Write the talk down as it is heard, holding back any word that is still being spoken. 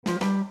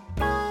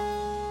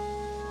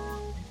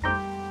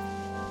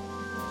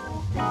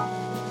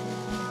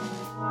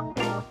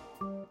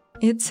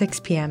It's 6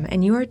 p.m.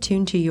 and you are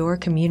tuned to your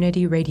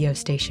community radio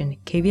station,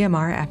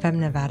 KVMR FM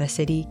Nevada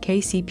City,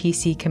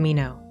 KCPC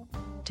Camino.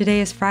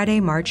 Today is Friday,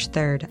 March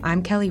 3rd.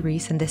 I'm Kelly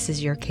Reese and this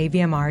is your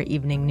KVMR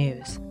Evening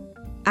News.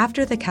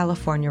 After the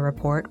California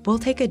report, we'll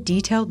take a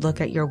detailed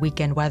look at your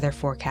weekend weather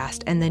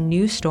forecast and the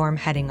new storm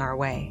heading our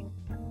way.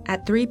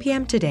 At 3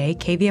 p.m. today,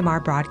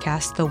 KVMR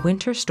broadcasts the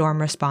Winter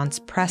Storm Response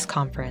Press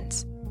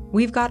Conference.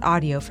 We've got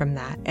audio from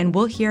that, and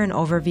we'll hear an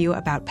overview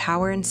about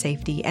power and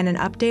safety and an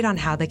update on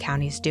how the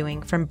county's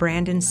doing from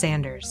Brandon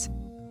Sanders.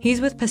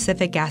 He's with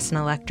Pacific Gas and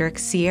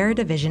Electric's Sierra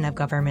Division of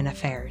Government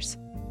Affairs.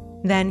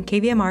 Then,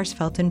 KVMR's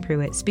Felton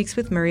Pruitt speaks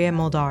with Maria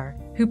Muldaur,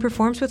 who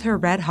performs with her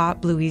Red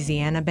Hot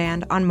Louisiana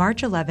band on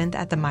March 11th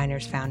at the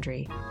Miners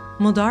Foundry.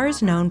 Muldaur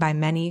is known by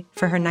many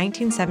for her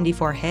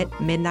 1974 hit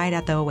Midnight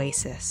at the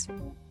Oasis.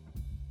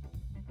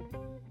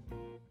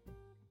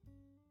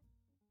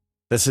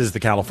 This is the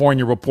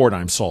California Report.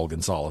 I'm Saul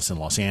Gonzalez in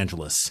Los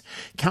Angeles.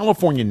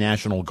 California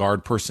National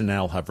Guard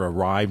personnel have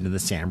arrived in the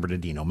San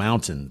Bernardino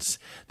Mountains.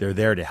 They're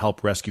there to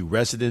help rescue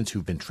residents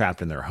who've been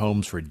trapped in their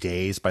homes for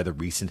days by the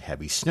recent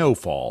heavy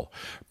snowfall.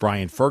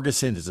 Brian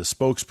Ferguson is a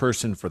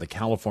spokesperson for the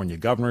California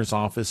Governor's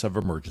Office of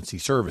Emergency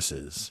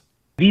Services.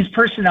 These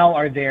personnel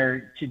are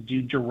there to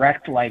do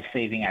direct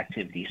life-saving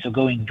activities, so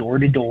going door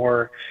to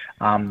door,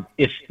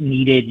 if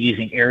needed,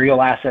 using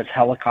aerial assets,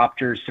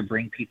 helicopters to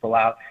bring people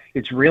out.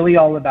 It's really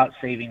all about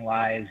saving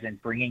lives and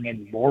bringing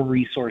in more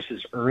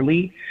resources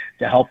early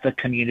to help the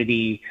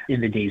community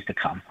in the days to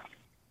come.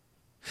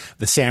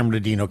 The San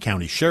Bernardino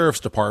County Sheriff's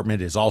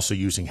Department is also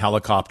using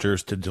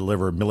helicopters to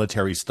deliver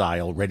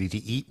military-style,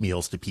 ready-to-eat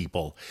meals to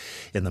people.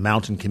 In the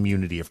mountain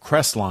community of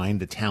Crestline,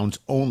 the town's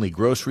only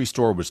grocery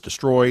store was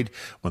destroyed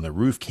when the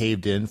roof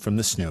caved in from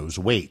the snow's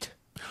weight.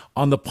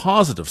 On the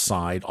positive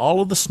side,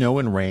 all of the snow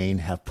and rain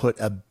have put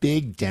a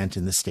big dent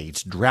in the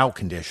state's drought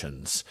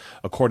conditions.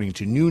 According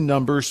to new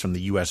numbers from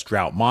the U.S.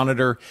 Drought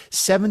Monitor,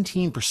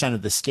 17%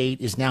 of the state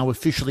is now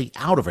officially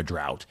out of a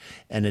drought.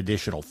 An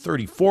additional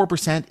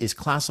 34% is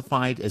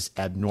classified as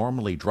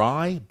abnormally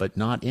dry, but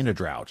not in a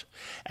drought.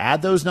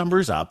 Add those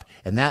numbers up,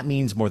 and that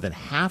means more than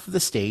half of the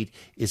state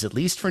is, at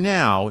least for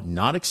now,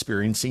 not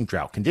experiencing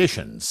drought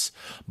conditions.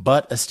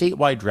 But a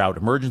statewide drought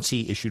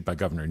emergency issued by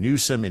Governor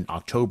Newsom in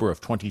October of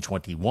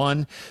 2021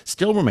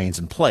 still remains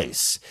in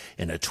place.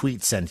 In a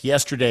tweet sent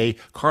yesterday,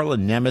 Carla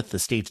Nemeth, the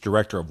state's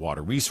director of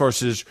water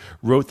resources,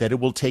 wrote that it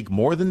will take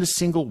more than a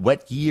single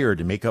wet year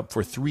to make up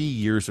for 3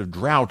 years of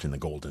drought in the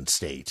Golden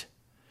State.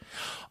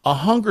 A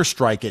hunger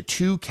strike at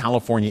 2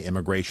 California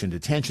immigration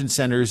detention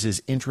centers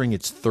is entering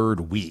its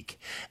 3rd week.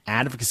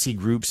 Advocacy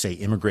groups say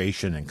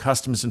Immigration and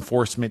Customs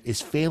Enforcement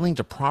is failing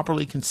to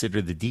properly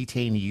consider the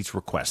detainees'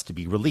 request to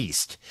be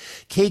released.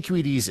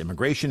 KQED's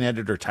immigration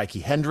editor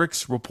Tyche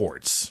Hendricks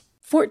reports.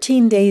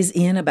 14 days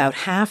in, about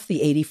half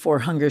the 84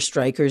 hunger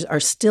strikers are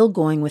still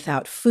going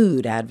without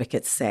food,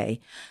 advocates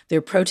say.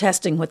 They're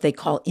protesting what they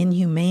call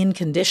inhumane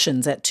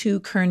conditions at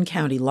 2 Kern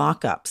County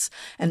lockups,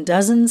 and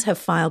dozens have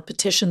filed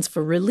petitions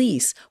for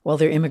release while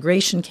their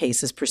immigration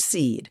cases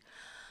proceed.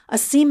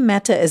 Asim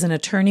Mehta is an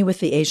attorney with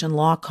the Asian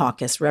Law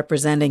Caucus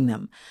representing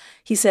them.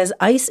 He says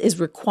ICE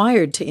is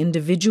required to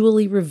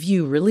individually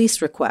review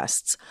release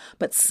requests,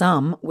 but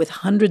some, with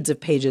hundreds of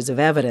pages of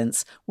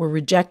evidence, were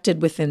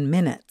rejected within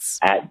minutes.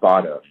 At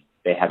bottom,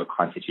 they have a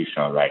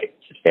constitutional right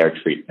to fair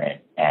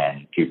treatment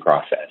and due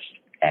process,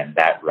 and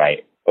that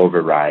right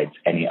overrides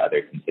any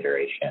other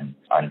consideration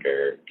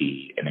under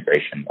the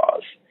immigration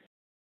laws.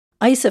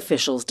 ICE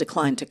officials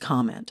declined to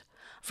comment.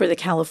 For the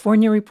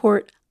California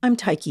Report, I'm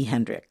Tyche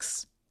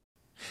Hendricks.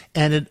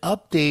 And an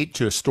update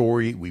to a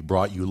story we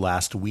brought you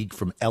last week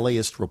from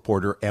LAist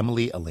reporter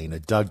Emily Elena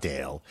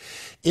Dugdale.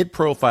 It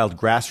profiled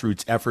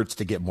grassroots efforts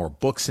to get more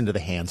books into the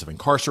hands of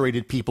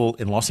incarcerated people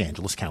in Los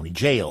Angeles County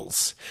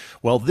jails.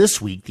 Well, this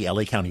week, the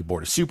LA County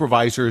Board of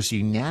Supervisors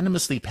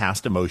unanimously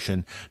passed a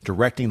motion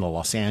directing the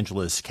Los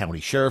Angeles County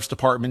Sheriff's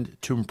Department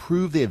to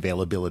improve the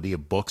availability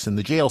of books in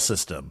the jail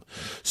system.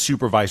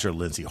 Supervisor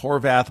Lindsay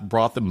Horvath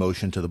brought the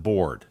motion to the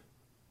board.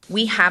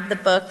 We have the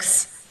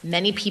books.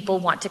 Many people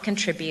want to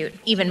contribute.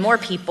 Even more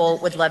people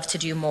would love to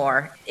do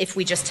more if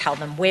we just tell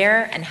them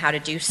where and how to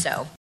do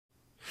so.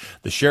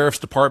 The Sheriff's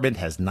Department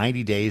has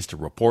 90 days to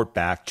report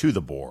back to the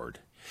board.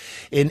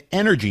 In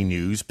energy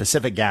news,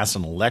 Pacific Gas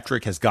and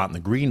Electric has gotten the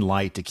green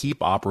light to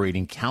keep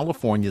operating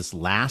California's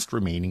last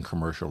remaining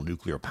commercial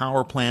nuclear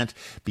power plant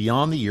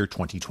beyond the year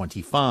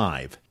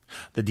 2025.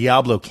 The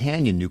Diablo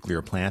Canyon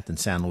nuclear plant in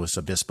San Luis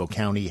Obispo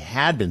County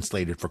had been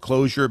slated for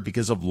closure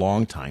because of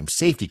long-time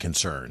safety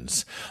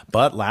concerns.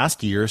 But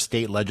last year,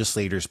 state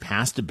legislators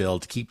passed a bill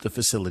to keep the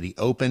facility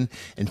open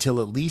until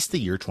at least the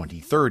year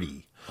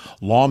 2030.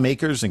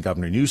 Lawmakers and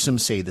Governor Newsom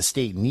say the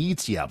state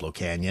needs Diablo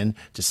Canyon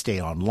to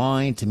stay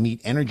online, to meet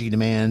energy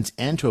demands,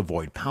 and to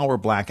avoid power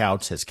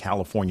blackouts as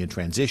California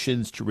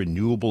transitions to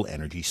renewable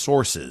energy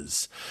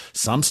sources.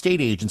 Some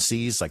state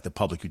agencies, like the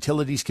Public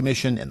Utilities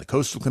Commission and the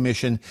Coastal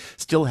Commission,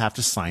 still have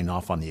to sign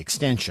off on the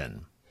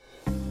extension.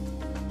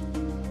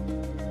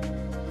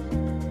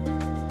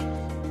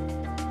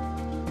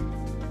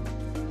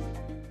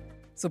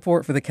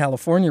 Support for the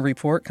California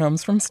Report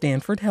comes from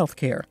Stanford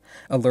Healthcare,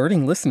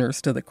 alerting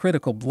listeners to the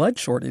critical blood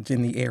shortage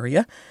in the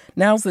area.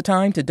 Now's the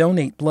time to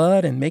donate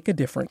blood and make a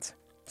difference.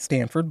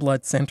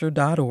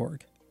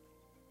 StanfordBloodCenter.org.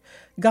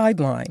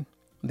 Guideline.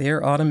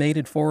 Their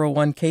automated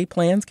 401k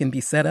plans can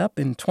be set up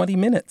in 20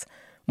 minutes.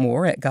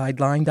 More at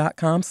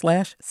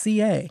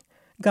guideline.com/CA.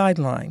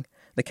 Guideline,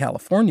 the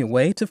California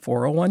way to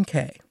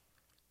 401k.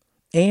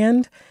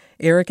 And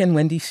Eric and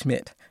Wendy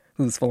Schmidt,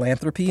 whose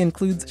philanthropy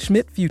includes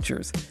Schmidt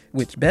Futures,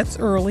 which bets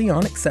early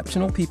on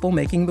exceptional people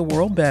making the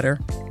world better,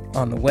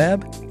 on the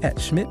web at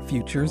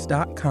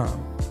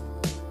schmidtfutures.com.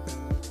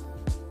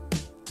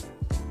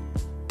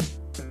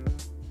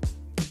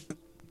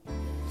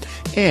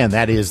 And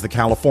that is the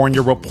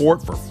California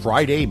Report for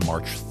Friday,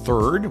 March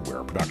 3rd.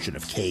 We're a production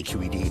of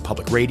KQED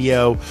Public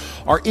Radio.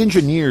 Our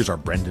engineers are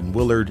Brendan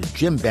Willard,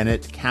 Jim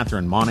Bennett,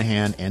 Catherine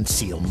Monahan, and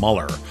Seal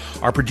Muller.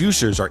 Our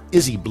producers are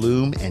Izzy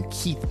Bloom and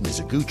Keith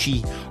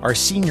Mizuguchi. Our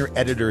senior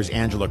editor is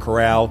Angela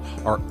Corral.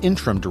 Our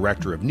interim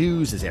director of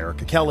news is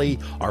Erica Kelly.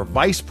 Our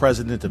vice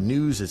president of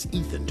news is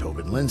Ethan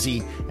Tobin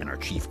Lindsay. And our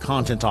chief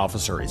content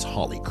officer is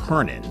Holly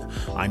Kernan.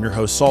 I'm your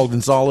host, Saul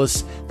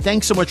Gonzalez.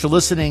 Thanks so much for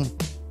listening.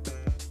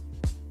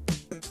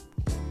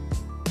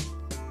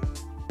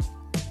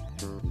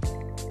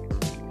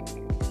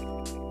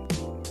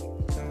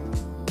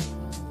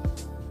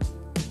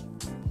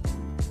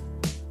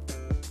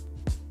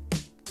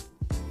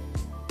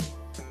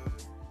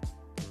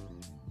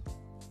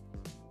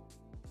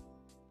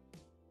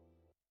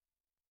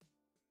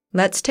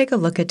 Let's take a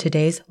look at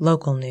today's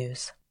local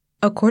news.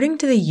 According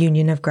to the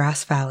Union of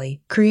Grass Valley,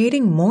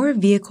 creating more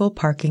vehicle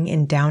parking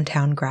in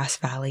downtown Grass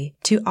Valley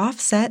to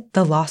offset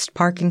the lost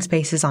parking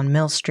spaces on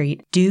Mill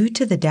Street due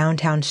to the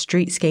downtown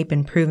streetscape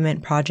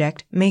improvement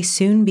project may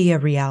soon be a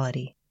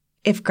reality.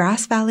 If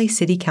Grass Valley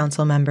City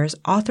Council members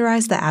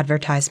authorize the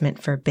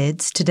advertisement for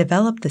bids to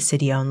develop the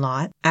city-owned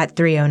lot at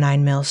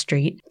 309 Mill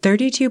Street,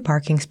 32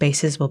 parking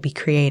spaces will be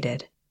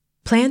created.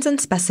 Plans and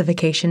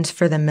specifications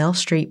for the Mill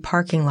Street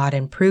parking lot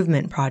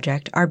improvement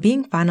project are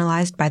being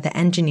finalized by the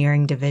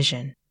engineering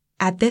division.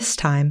 At this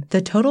time,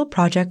 the total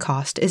project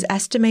cost is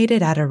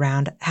estimated at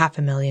around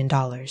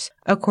 $500,000,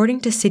 according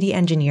to city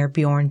engineer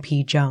Bjorn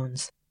P.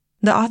 Jones.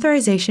 The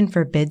authorization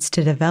for bids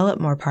to develop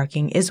more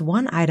parking is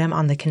one item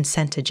on the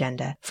consent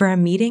agenda for a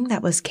meeting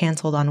that was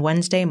canceled on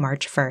Wednesday,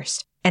 March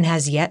 1st, and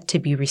has yet to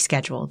be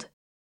rescheduled.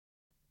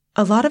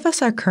 A lot of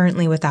us are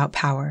currently without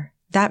power.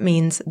 That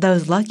means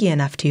those lucky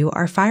enough to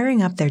are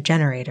firing up their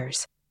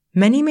generators.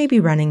 Many may be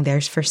running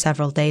theirs for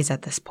several days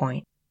at this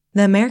point.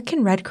 The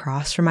American Red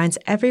Cross reminds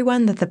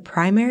everyone that the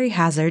primary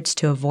hazards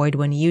to avoid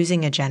when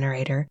using a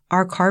generator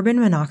are carbon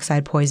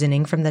monoxide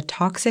poisoning from the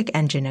toxic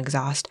engine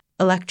exhaust,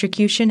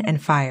 electrocution,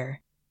 and fire.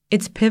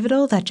 It's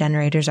pivotal that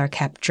generators are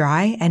kept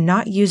dry and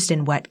not used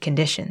in wet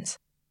conditions.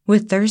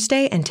 With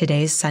Thursday and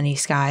today's sunny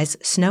skies,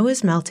 snow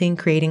is melting,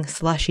 creating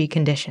slushy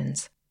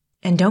conditions.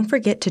 And don't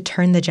forget to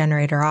turn the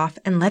generator off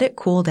and let it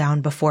cool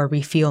down before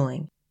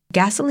refueling.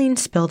 Gasoline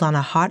spilled on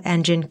a hot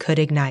engine could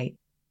ignite.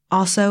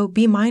 Also,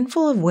 be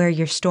mindful of where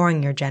you're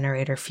storing your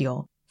generator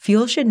fuel.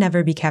 Fuel should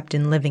never be kept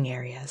in living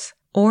areas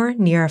or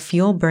near a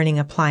fuel-burning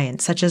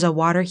appliance such as a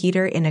water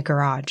heater in a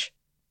garage.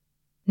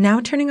 Now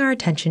turning our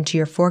attention to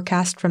your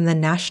forecast from the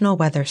National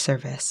Weather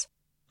Service.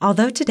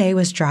 Although today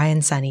was dry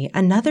and sunny,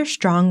 another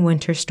strong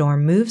winter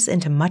storm moves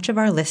into much of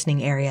our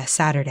listening area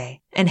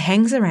Saturday and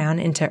hangs around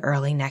into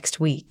early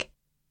next week.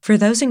 For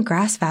those in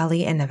Grass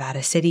Valley and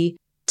Nevada City,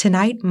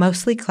 tonight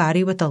mostly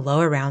cloudy with a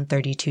low around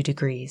 32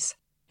 degrees.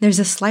 There's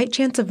a slight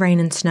chance of rain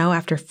and snow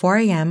after 4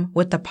 a.m.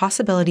 with the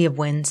possibility of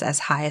winds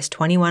as high as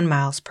 21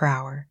 miles per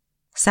hour.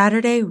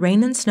 Saturday,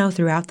 rain and snow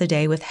throughout the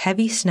day with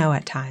heavy snow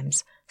at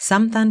times.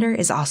 Some thunder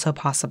is also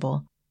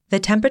possible. The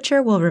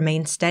temperature will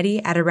remain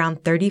steady at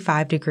around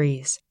 35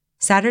 degrees.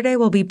 Saturday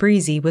will be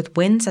breezy with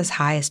winds as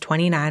high as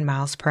 29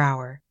 miles per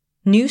hour.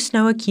 New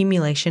snow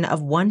accumulation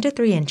of 1 to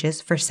 3 inches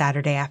for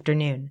Saturday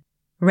afternoon.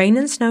 Rain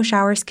and snow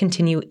showers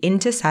continue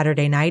into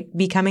Saturday night,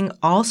 becoming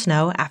all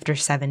snow after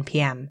 7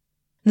 p.m.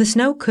 The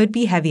snow could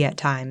be heavy at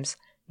times.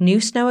 New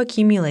snow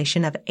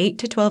accumulation of 8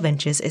 to 12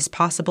 inches is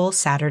possible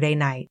Saturday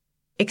night.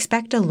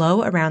 Expect a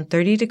low around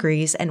 30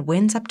 degrees and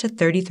winds up to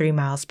 33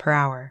 miles per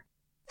hour.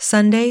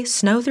 Sunday,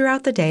 snow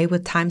throughout the day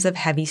with times of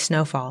heavy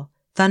snowfall.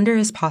 Thunder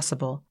is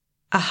possible.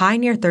 A high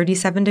near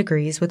 37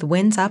 degrees with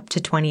winds up to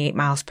 28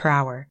 miles per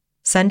hour.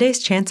 Sunday's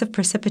chance of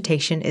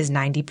precipitation is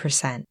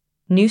 90%.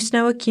 New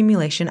snow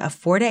accumulation of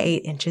 4 to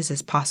 8 inches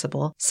is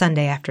possible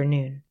Sunday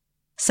afternoon.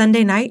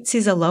 Sunday night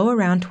sees a low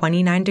around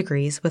 29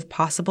 degrees with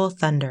possible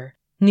thunder.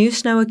 New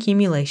snow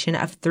accumulation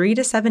of 3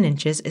 to 7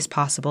 inches is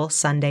possible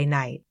Sunday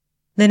night.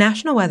 The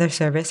National Weather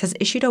Service has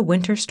issued a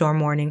winter storm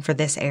warning for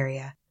this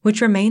area, which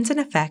remains in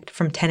effect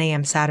from 10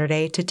 a.m.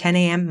 Saturday to 10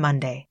 a.m.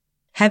 Monday.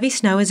 Heavy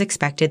snow is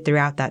expected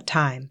throughout that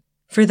time.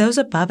 For those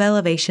above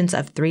elevations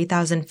of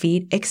 3,000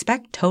 feet,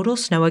 expect total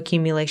snow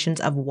accumulations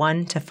of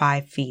 1 to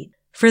 5 feet.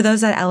 For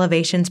those at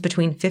elevations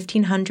between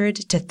 1,500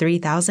 to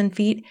 3,000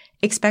 feet,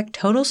 expect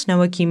total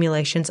snow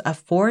accumulations of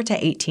 4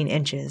 to 18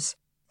 inches.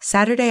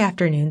 Saturday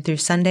afternoon through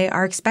Sunday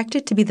are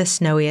expected to be the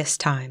snowiest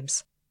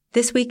times.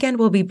 This weekend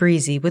will be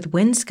breezy with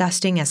winds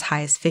gusting as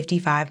high as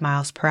 55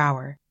 miles per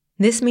hour.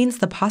 This means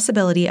the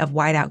possibility of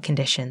whiteout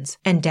conditions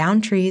and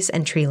downed trees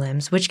and tree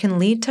limbs, which can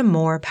lead to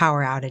more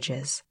power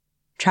outages.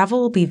 Travel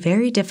will be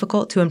very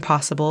difficult to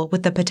impossible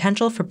with the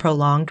potential for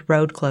prolonged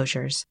road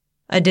closures.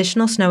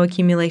 Additional snow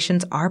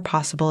accumulations are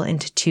possible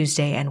into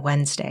Tuesday and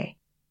Wednesday.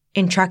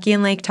 In Truckee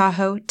and Lake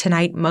Tahoe,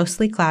 tonight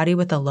mostly cloudy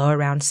with a low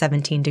around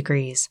 17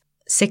 degrees.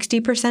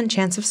 60%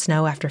 chance of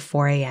snow after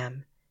 4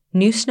 a.m.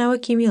 New snow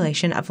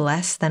accumulation of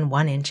less than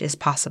 1 inch is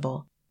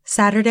possible.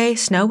 Saturday,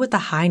 snow with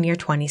a high near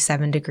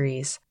 27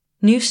 degrees.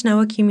 New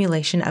snow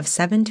accumulation of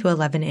 7 to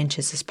 11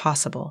 inches is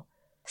possible.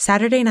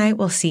 Saturday night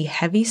will see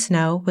heavy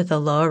snow with a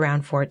low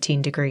around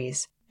 14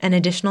 degrees. An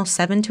additional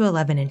 7 to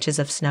 11 inches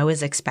of snow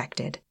is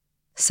expected.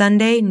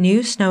 Sunday,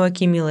 new snow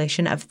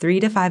accumulation of 3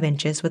 to 5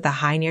 inches with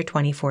a high near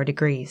 24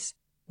 degrees.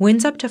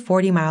 Winds up to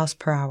 40 miles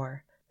per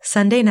hour.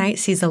 Sunday night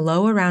sees a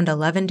low around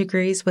 11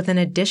 degrees with an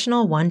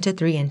additional 1 to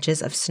 3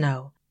 inches of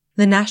snow.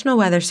 The National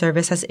Weather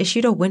Service has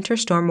issued a winter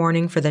storm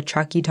warning for the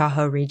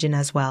Truckee-Tahoe region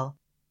as well.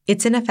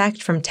 It's in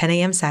effect from 10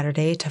 a.m.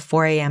 Saturday to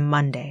 4 a.m.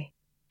 Monday.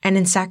 And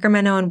in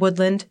Sacramento and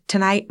Woodland,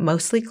 tonight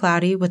mostly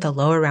cloudy with a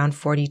low around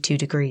 42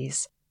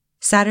 degrees.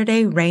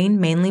 Saturday, rain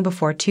mainly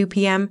before 2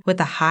 p.m. with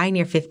a high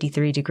near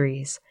 53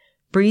 degrees.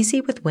 Breezy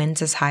with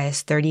winds as high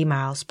as 30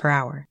 miles per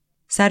hour.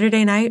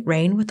 Saturday night,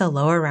 rain with a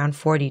low around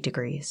 40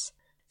 degrees.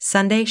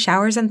 Sunday,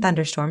 showers and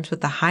thunderstorms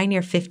with a high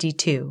near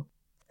 52.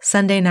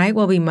 Sunday night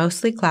will be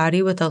mostly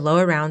cloudy with a low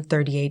around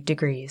 38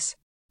 degrees.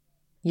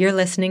 You're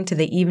listening to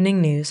the evening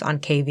news on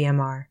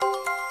KVMR.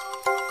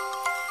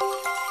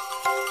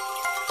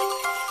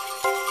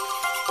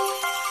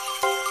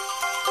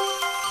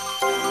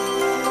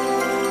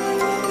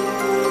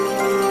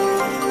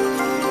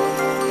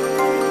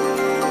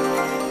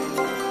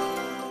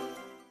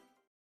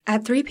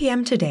 At 3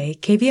 p.m. today,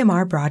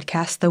 KVMR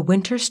broadcast the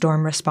Winter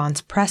Storm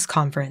Response Press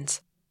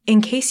Conference.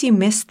 In case you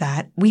missed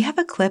that, we have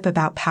a clip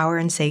about power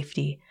and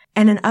safety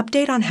and an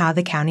update on how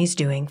the county's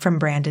doing from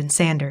Brandon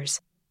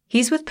Sanders.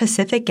 He's with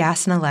Pacific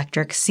Gas and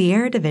Electric's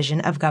Sierra Division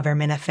of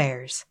Government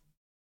Affairs.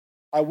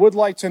 I would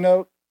like to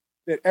note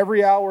that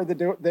every hour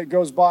that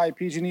goes by,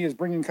 PG&E is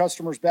bringing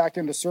customers back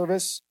into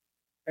service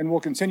and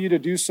will continue to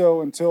do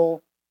so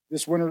until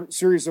this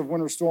series of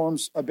winter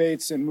storms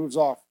abates and moves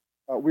off.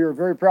 We are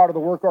very proud of the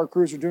work our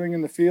crews are doing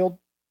in the field,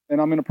 and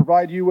I'm going to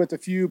provide you with a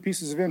few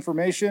pieces of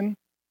information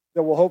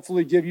that will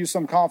hopefully give you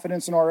some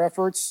confidence in our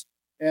efforts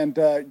and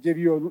give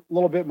you a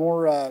little bit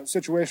more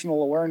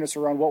situational awareness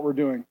around what we're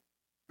doing.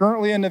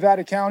 Currently in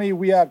Nevada County,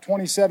 we have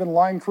 27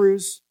 line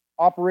crews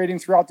operating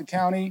throughout the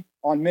county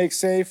on make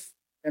safe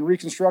and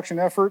reconstruction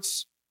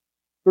efforts,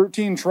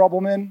 13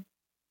 troublemen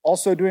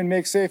also doing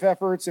make safe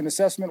efforts and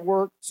assessment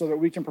work so that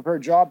we can prepare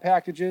job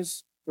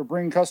packages to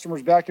bring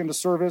customers back into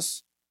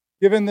service.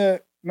 Given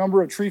the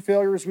number of tree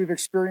failures we've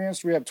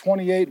experienced, we have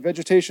 28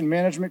 vegetation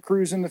management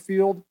crews in the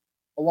field,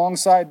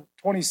 alongside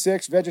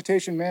 26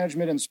 vegetation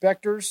management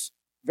inspectors,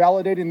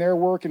 validating their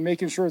work and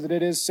making sure that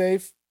it is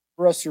safe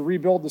for us to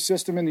rebuild the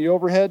system in the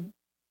overhead.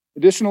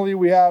 Additionally,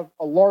 we have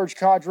a large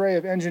cadre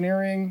of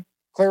engineering,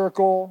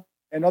 clerical,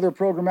 and other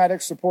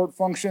programmatic support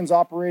functions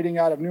operating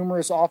out of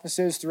numerous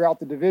offices throughout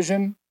the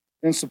division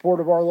in support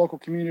of our local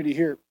community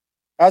here.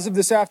 As of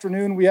this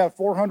afternoon, we have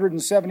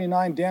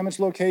 479 damaged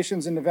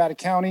locations in Nevada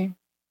County,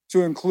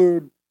 to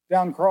include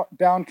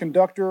down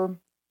conductor,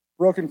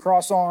 broken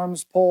cross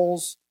arms,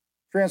 poles,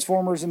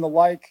 transformers, and the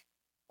like,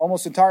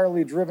 almost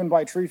entirely driven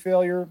by tree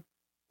failure,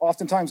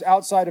 oftentimes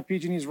outside of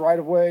PG&E's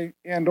right-of-way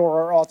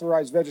and/or our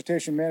authorized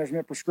vegetation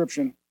management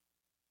prescription.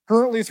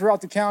 Currently,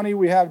 throughout the county,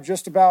 we have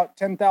just about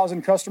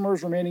 10,000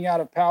 customers remaining out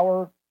of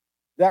power.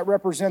 That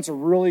represents a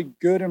really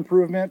good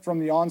improvement from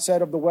the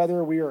onset of the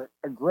weather. We are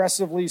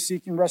aggressively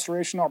seeking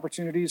restoration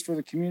opportunities for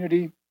the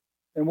community,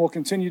 and we'll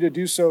continue to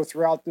do so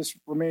throughout this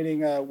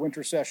remaining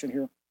winter session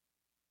here.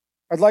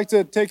 I'd like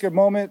to take a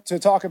moment to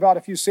talk about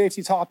a few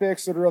safety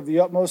topics that are of the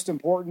utmost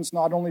importance,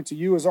 not only to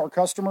you as our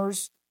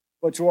customers,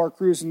 but to our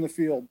crews in the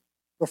field.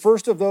 The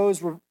first of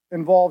those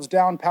involves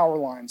down power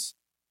lines.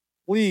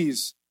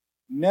 Please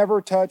never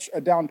touch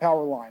a down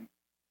power line.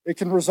 It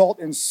can result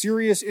in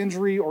serious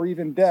injury or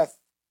even death.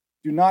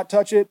 Do not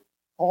touch it.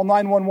 Call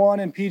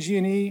 911 and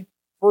PG&E.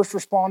 First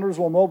responders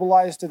will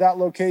mobilize to that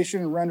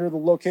location and render the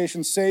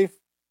location safe,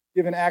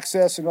 given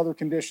access and other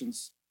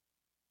conditions.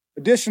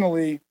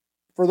 Additionally,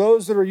 for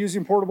those that are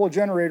using portable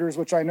generators,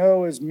 which I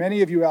know is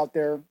many of you out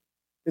there,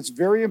 it's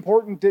very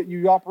important that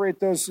you operate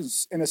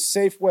those in a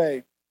safe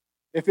way.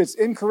 If it's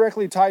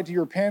incorrectly tied to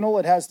your panel,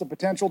 it has the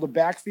potential to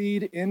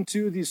backfeed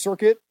into the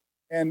circuit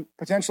and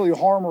potentially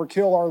harm or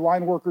kill our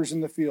line workers in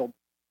the field.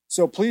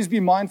 So please be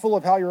mindful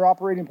of how you're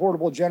operating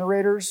portable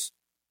generators.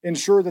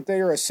 Ensure that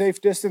they are a safe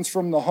distance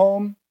from the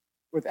home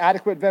with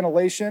adequate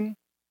ventilation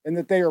and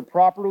that they are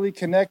properly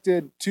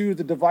connected to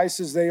the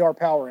devices they are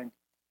powering.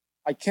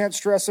 I can't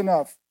stress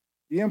enough,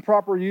 the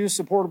improper use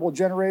of portable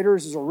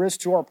generators is a risk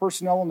to our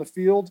personnel in the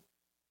field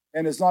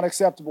and is not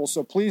acceptable.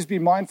 So please be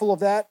mindful of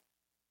that.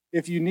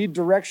 If you need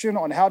direction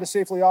on how to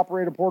safely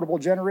operate a portable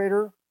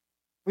generator,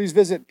 please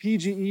visit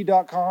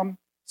pge.com/safety.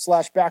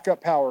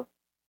 backup power.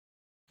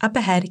 Up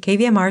ahead,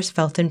 KVMR's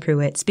Felton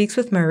Pruitt speaks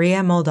with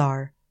Maria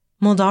Muldaur.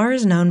 Muldaur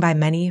is known by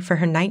many for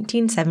her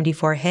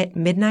 1974 hit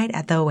Midnight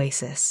at the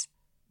Oasis.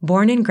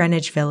 Born in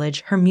Greenwich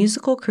Village, her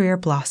musical career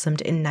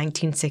blossomed in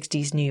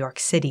 1960s New York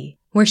City,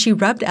 where she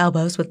rubbed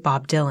elbows with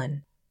Bob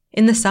Dylan.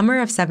 In the summer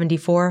of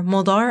 '74,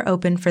 Muldaur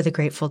opened for the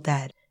Grateful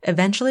Dead,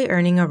 eventually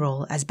earning a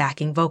role as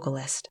backing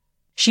vocalist.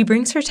 She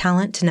brings her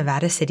talent to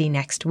Nevada City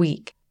next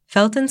week.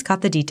 Felton's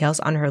got the details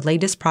on her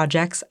latest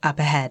projects up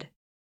ahead.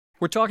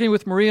 We're talking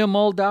with Maria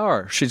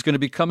Muldaur. She's going to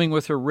be coming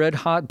with her Red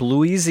Hot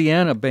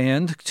Bluesiana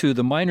band to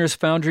the Miners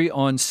Foundry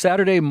on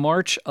Saturday,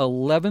 March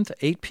 11th,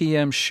 8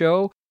 p.m.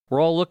 show.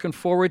 We're all looking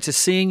forward to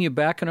seeing you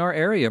back in our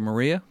area,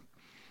 Maria.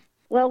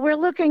 Well, we're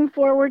looking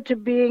forward to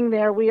being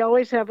there. We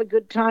always have a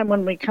good time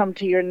when we come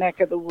to your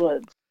neck of the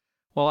woods.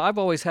 Well, I've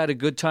always had a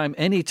good time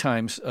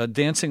anytime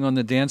dancing on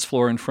the dance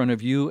floor in front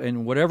of you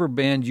and whatever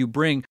band you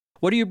bring.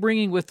 What are you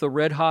bringing with the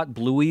Red Hot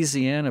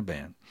Bluesiana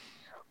band?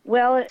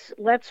 Well,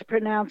 let's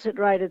pronounce it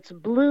right. It's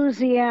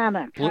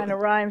Bluesiana. Kind of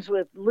rhymes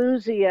with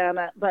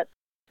Louisiana, but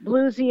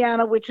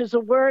Bluesiana, which is a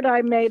word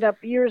I made up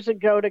years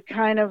ago to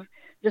kind of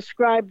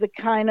describe the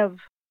kind of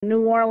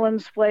New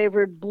Orleans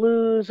flavored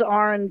blues,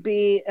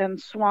 R&B,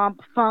 and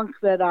swamp funk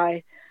that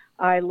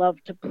I love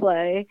to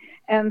play.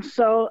 And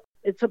so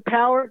it's a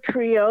power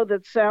trio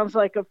that sounds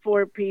like a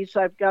four-piece.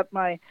 I've got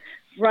my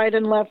right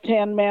and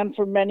left-hand man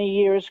for many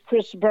years,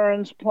 Chris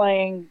Burns,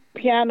 playing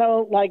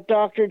piano like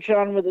Dr.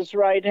 John with his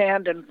right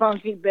hand and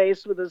funky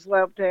bass with his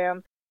left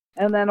hand.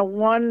 And then a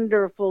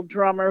wonderful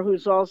drummer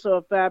who's also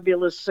a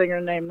fabulous singer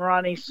named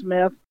Ronnie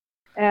Smith.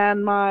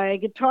 And my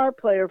guitar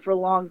player for a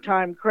long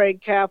time,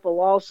 Craig Caffel,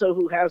 also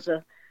who has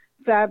a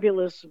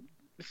fabulous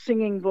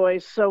singing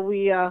voice. So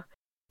we've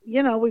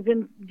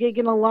been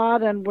gigging a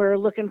lot, and we're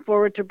looking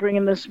forward to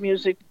bringing this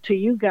music to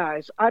you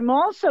guys. I'm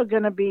also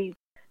going to be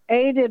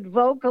aided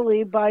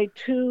vocally by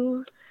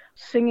two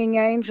singing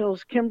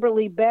angels,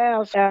 Kimberly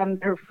Bass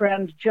and her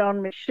friend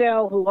Joan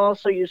Michelle, who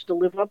also used to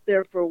live up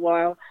there for a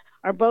while,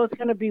 are both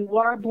going to be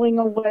warbling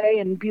away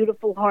in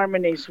beautiful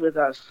harmonies with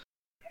us.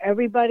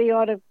 Everybody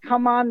ought to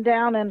come on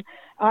down. And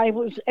I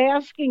was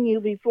asking you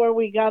before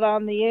we got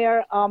on the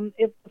air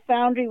if the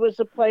Foundry was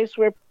a place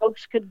where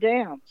folks could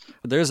dance.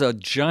 There's a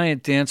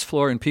giant dance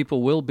floor, and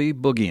people will be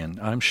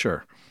boogieing, I'm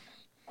sure.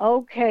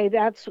 Okay,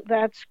 that's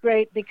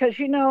great, because,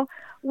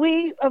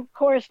 we, of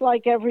course,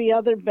 like every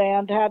other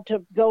band, had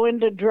to go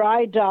into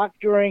dry dock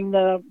during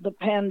the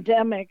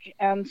pandemic,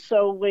 and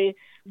so we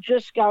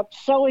just got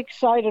so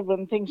excited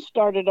when things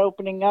started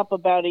opening up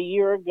about a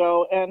year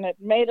ago, and it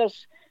made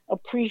us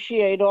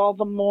appreciate all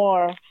the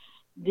more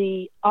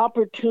the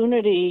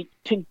opportunity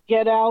to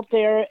get out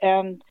there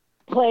and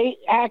play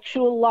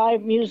actual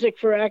live music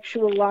for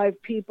actual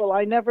live people.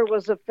 I never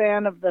was a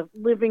fan of the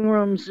living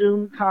room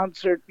Zoom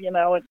concert,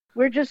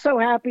 We're just so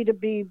happy to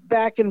be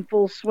back in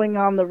full swing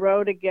on the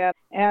road again.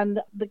 And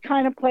the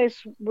kind of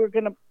place we're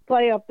going to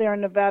play up there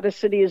in Nevada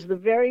City is the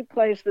very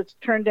place that's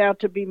turned out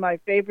to be my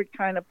favorite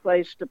kind of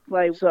place to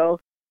play. So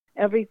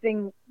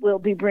everything we'll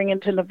be bringing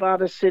to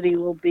Nevada City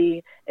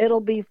it'll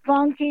be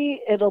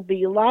funky, a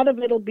lot of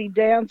it'll be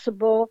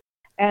danceable,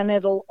 and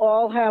it'll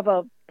all have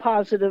a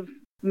positive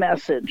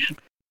message.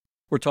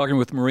 We're talking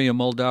with Maria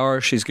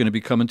Muldaur. She's going to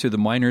be coming to the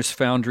Miners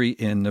Foundry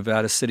in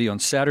Nevada City on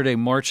Saturday,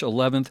 March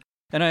 11th.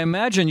 And I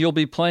imagine you'll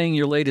be playing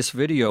your latest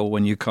video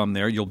when you come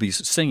there. You'll be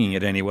singing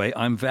it anyway.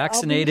 I'm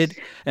vaccinated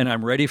and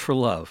I'm ready for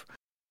love.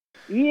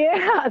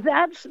 Yeah,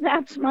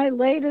 that's my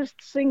latest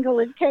single.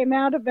 It came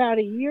out about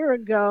a year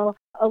ago,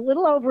 a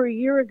little over a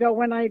year ago,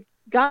 when I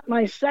got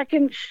my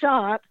second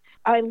shot.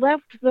 I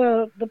left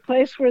the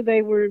place where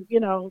they were,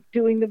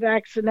 doing the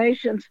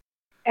vaccinations,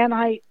 and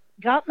I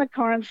got in the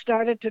car and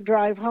started to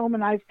drive home,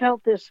 and I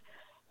felt this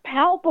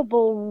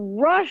palpable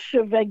rush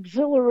of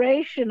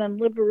exhilaration and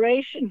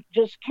liberation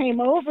just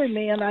came over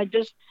me, and I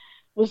just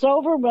was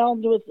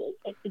overwhelmed with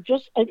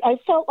I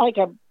felt like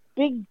a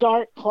big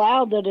dark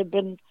cloud that had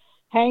been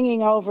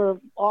hanging over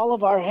all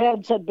of our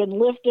heads had been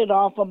lifted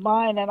off of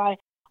mine, and I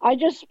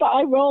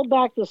rolled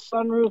back the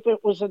sunroof.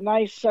 It was a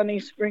nice sunny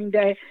spring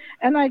day,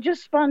 and I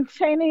just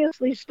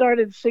spontaneously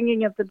started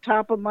singing at the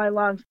top of my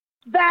lungs,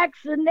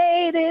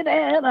 "Vaccinated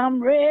and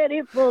I'm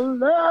ready for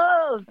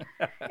love,"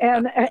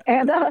 and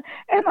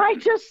I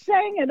just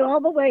sang it all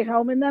the way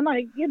home. And then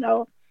I,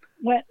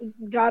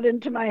 got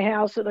into my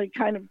house and I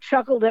kind of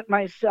chuckled at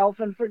myself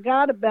and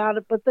forgot about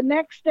it. But the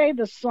next day,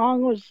 the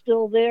song was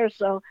still there,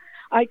 so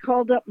I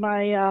called up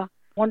my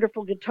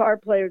wonderful guitar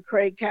player,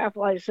 Craig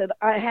Caffel. I said,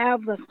 "I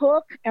have the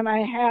hook and I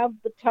have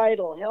the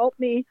title. Help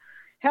me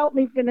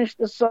finish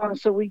the song."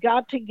 So we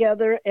got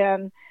together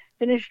and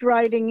finished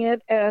writing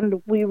it,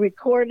 and we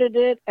recorded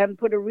it and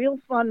put a real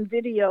fun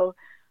video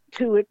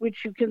to it,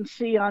 which you can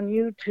see on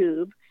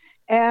YouTube.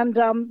 And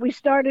we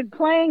started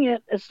playing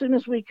it as soon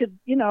as we could,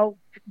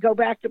 go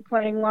back to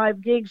playing live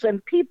gigs,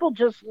 and people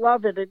just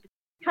love it. It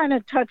kind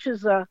of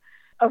touches a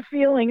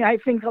feeling I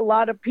think a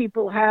lot of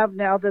people have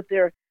now that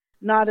they're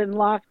not in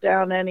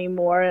lockdown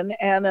anymore. And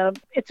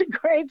it's a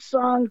great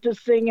song to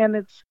sing, and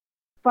it's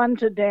fun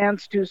to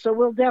dance to. So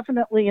we'll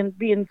definitely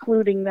be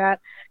including that,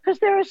 because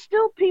there are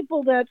still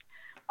people that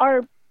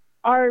are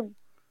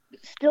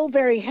still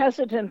very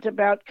hesitant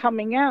about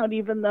coming out,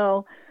 even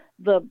though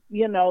the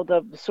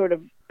sort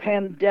of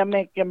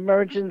pandemic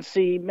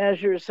emergency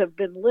measures have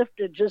been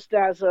lifted just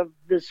as of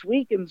this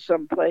week in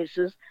some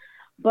places.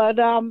 But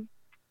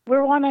we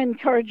want to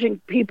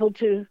encouraging people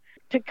to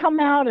come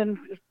out and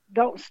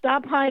don't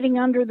stop hiding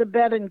under the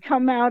bed and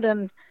come out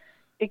and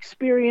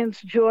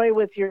experience joy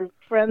with your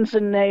friends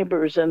and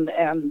neighbors and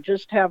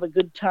just have a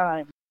good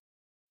time.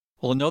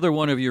 Well, another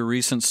one of your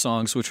recent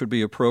songs, which would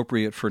be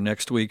appropriate for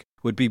next week,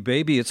 would be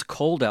Baby It's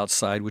Cold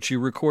Outside, which you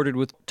recorded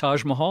with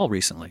Taj Mahal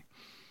recently.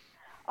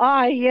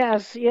 Ah,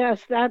 yes,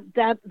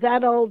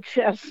 that old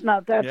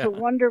chestnut. That's a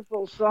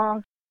wonderful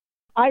song.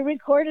 I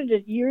recorded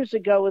it years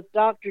ago with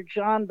Dr.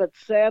 John, but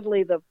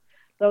sadly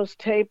those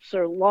tapes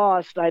are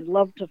lost. I'd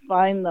love to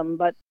find them,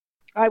 but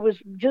I was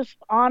just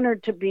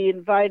honored to be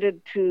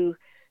invited to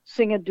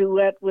sing a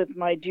duet with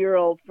my dear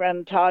old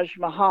friend Taj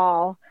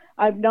Mahal.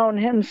 I've known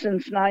him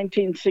since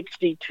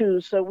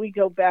 1962, so we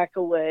go back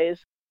a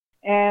ways.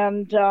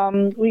 And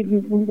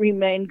we've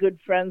remained good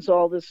friends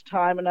all this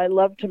time, and I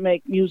love to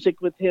make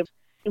music with him.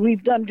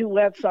 We've done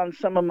duets on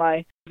some of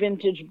my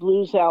vintage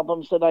blues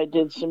albums that I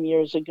did some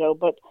years ago,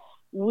 but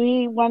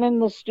we went in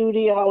the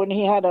studio and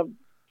he had a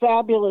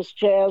fabulous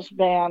jazz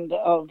band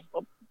of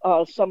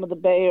some of the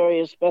Bay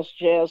Area's best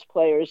jazz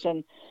players,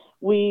 and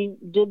we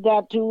did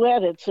that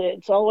duet.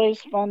 It's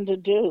always fun to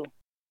do.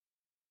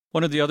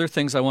 One of the other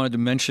things I wanted to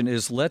mention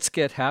is Let's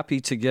Get Happy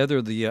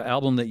Together, the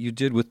album that you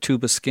did with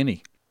Tuba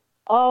Skinny.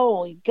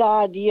 Oh,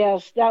 God,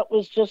 yes. That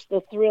was just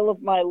the thrill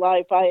of my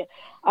life. I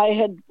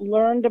had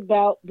learned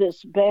about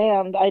this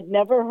band. I'd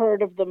never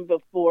heard of them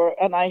before,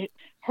 and I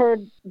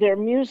heard their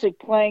music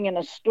playing in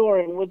a store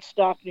in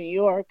Woodstock, New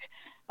York,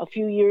 a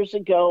few years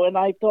ago, and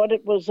I thought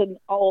it was a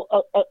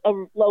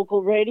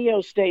local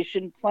radio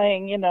station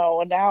playing, an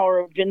hour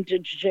of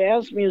vintage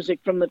jazz music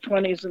from the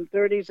 20s and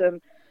 30s,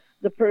 and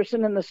the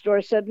person in the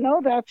store said,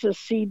 "No, that's a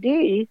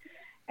CD."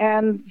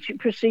 And she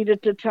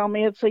proceeded to tell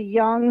me it's a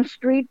young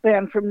street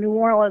band from New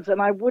Orleans.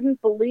 And I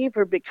wouldn't believe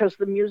her because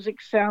the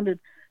music sounded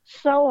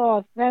so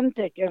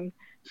authentic and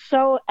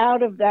so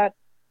out of that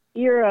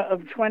era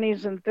of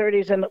 20s and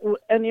 30s, and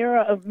an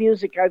era of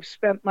music I've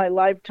spent my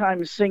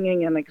lifetime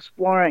singing and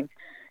exploring.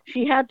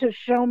 She had to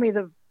show me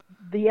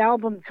the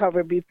album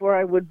cover before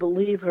I would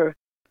believe her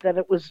that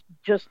it was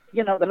just,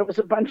 that it was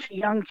a bunch of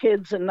young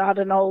kids and not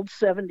an old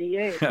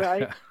 78,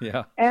 right?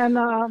 Yeah.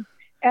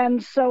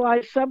 And so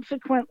I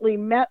subsequently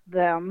met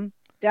them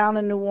down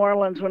in New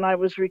Orleans when I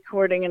was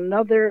recording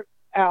another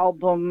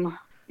album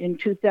in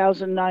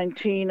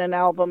 2019, an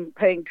album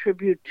paying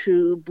tribute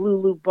to Blue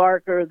Lou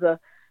Barker, the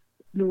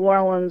New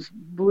Orleans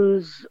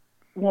blues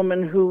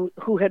woman who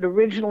had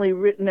originally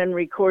written and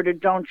recorded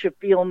Don't You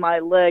Feel My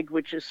Leg,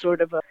 which is sort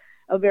of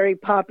a very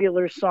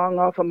popular song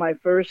off of my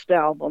first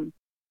album.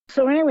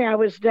 So anyway, I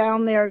was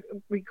down there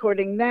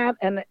recording that,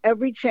 and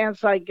every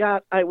chance I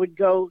got, I would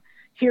go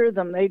hear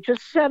them. They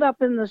just set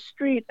up in the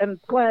street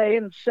and play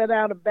and set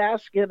out a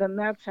basket, and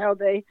that's how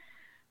they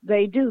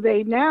do.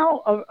 They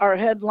now are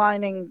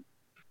headlining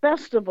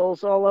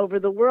festivals all over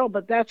the world,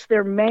 but that's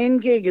their main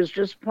gig, is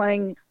just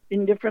playing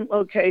in different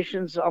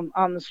locations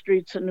on the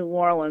streets of New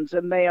Orleans.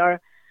 And they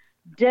are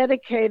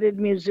dedicated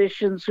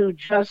musicians who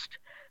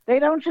they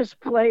don't just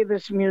play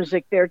this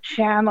music, they're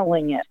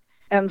channeling it.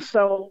 And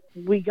so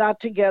we got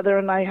together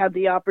and I had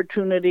the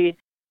opportunity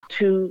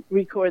to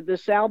record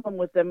this album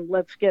with them,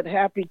 Let's Get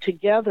Happy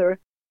Together.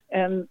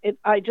 And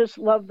I just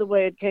love the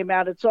way it came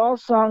out. It's all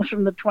songs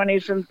from the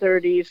 20s and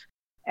 30s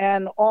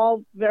and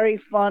all very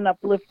fun,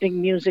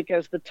 uplifting music,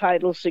 as the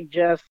title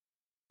suggests.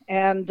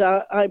 And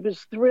I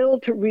was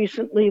thrilled to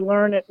recently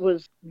learn it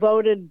was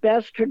voted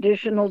Best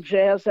Traditional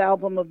Jazz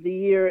Album of the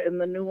Year in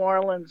the New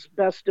Orleans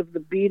Best of the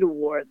Beat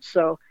Awards.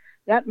 So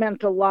that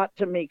meant a lot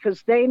to me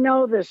because they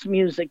know this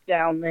music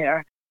down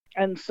there.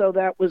 And so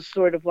that was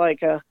sort of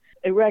like a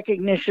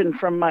recognition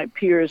from my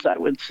peers, I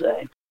would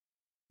say.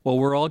 Well,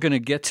 we're all going to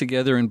get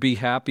together and be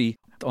happy.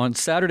 On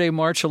Saturday,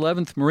 March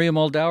 11th, Maria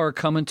Muldaur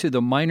coming to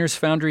the Miners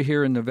Foundry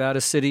here in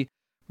Nevada City.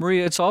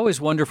 Maria, it's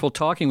always wonderful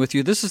talking with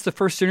you. This is the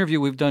first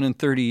interview we've done in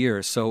 30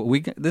 years, so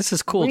this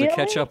is cool to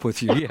catch up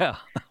with you. Yeah.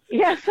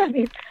 Yes, I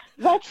mean,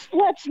 let's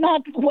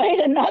not wait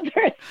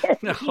another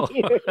 30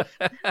 years.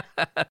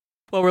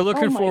 Well, we're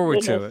looking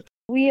forward to it.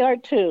 We are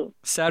too.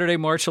 Saturday,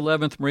 March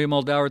 11th, Maria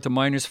Muldaur at the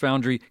Miners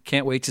Foundry.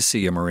 Can't wait to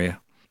see you,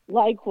 Maria.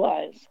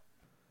 Likewise.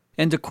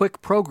 And a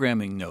quick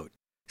programming note.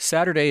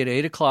 Saturday at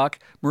 8 o'clock,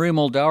 Maria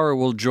Muldaur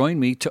will join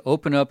me to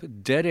open up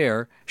Dead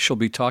Air. She'll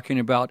be talking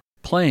about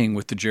playing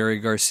with the Jerry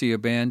Garcia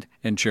Band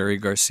and Jerry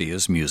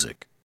Garcia's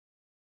music.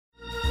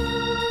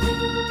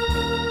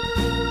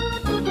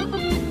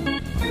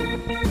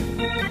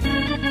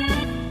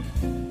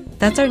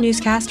 That's our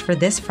newscast for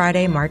this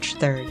Friday, March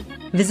 3rd.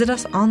 Visit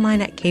us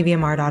online at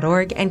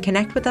kvmr.org and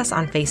connect with us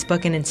on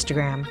Facebook and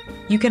Instagram.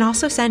 You can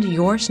also send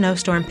your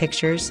snowstorm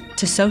pictures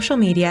to social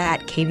media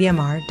at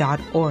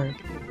kvmr.org.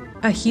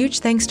 A huge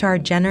thanks to our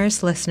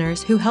generous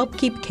listeners who help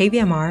keep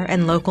KVMR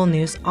and local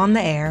news on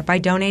the air by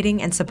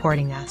donating and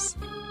supporting us.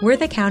 We're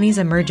the county's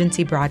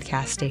emergency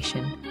broadcast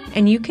station,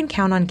 and you can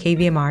count on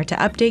KVMR to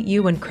update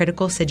you when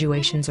critical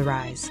situations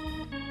arise.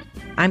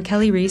 I'm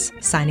Kelly Reese,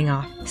 signing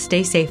off.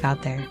 Stay safe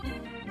out there.